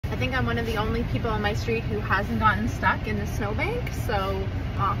think I'm one of the only people on my street who hasn't gotten stuck in the snowbank, so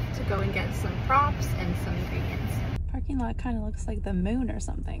off to go and get some props and some ingredients. Parking lot kind of looks like the moon or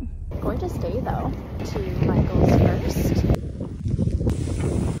something. Gorgeous day though. To Michael's first.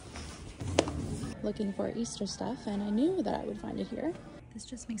 Looking for Easter stuff, and I knew that I would find it here. This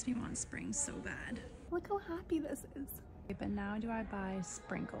just makes me want spring so bad. Look how happy this is. But now do I buy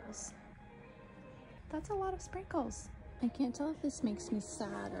sprinkles? That's a lot of sprinkles. I can't tell if this makes me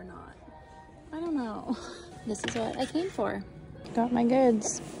sad or not. I don't know. This is what I came for. Got my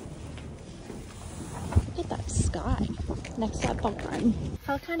goods. Look at that sky next to that bulk run.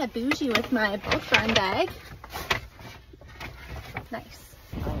 Felt kind of bougie with my bulk run bag. Nice.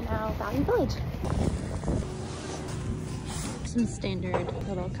 Right now, Valley Village. Some standard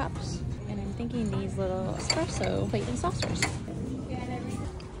little cups. And I'm thinking these little espresso plate and saucers.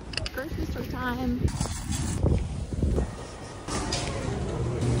 Grocery store time.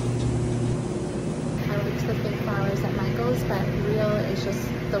 I liked the fake flowers at Michael's, but real is just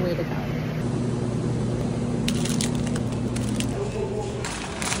the way to go.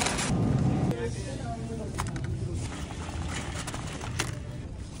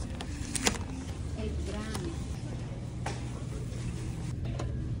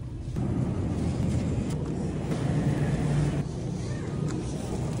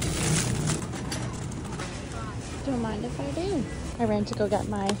 Don't mind if I do. I ran to go get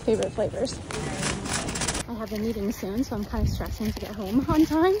my favorite flavors. I have a meeting soon, so I'm kind of stressing to get home on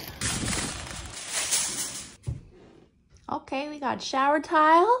time. Okay, we got shower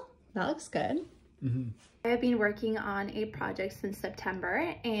tile. That looks good. I have been working on a project since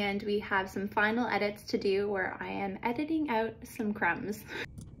September, and we have some final edits to do where I am editing out some crumbs.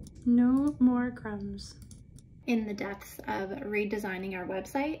 No more crumbs. In the depths of redesigning our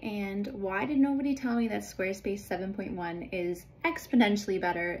website, and why did nobody tell me that Squarespace 7.1 is exponentially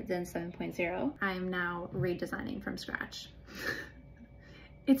better than 7.0? I am now redesigning from scratch.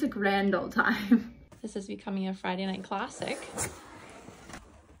 It's a grand old time. This is becoming a Friday night classic.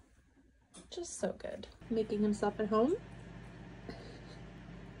 Just so good. Making himself at home.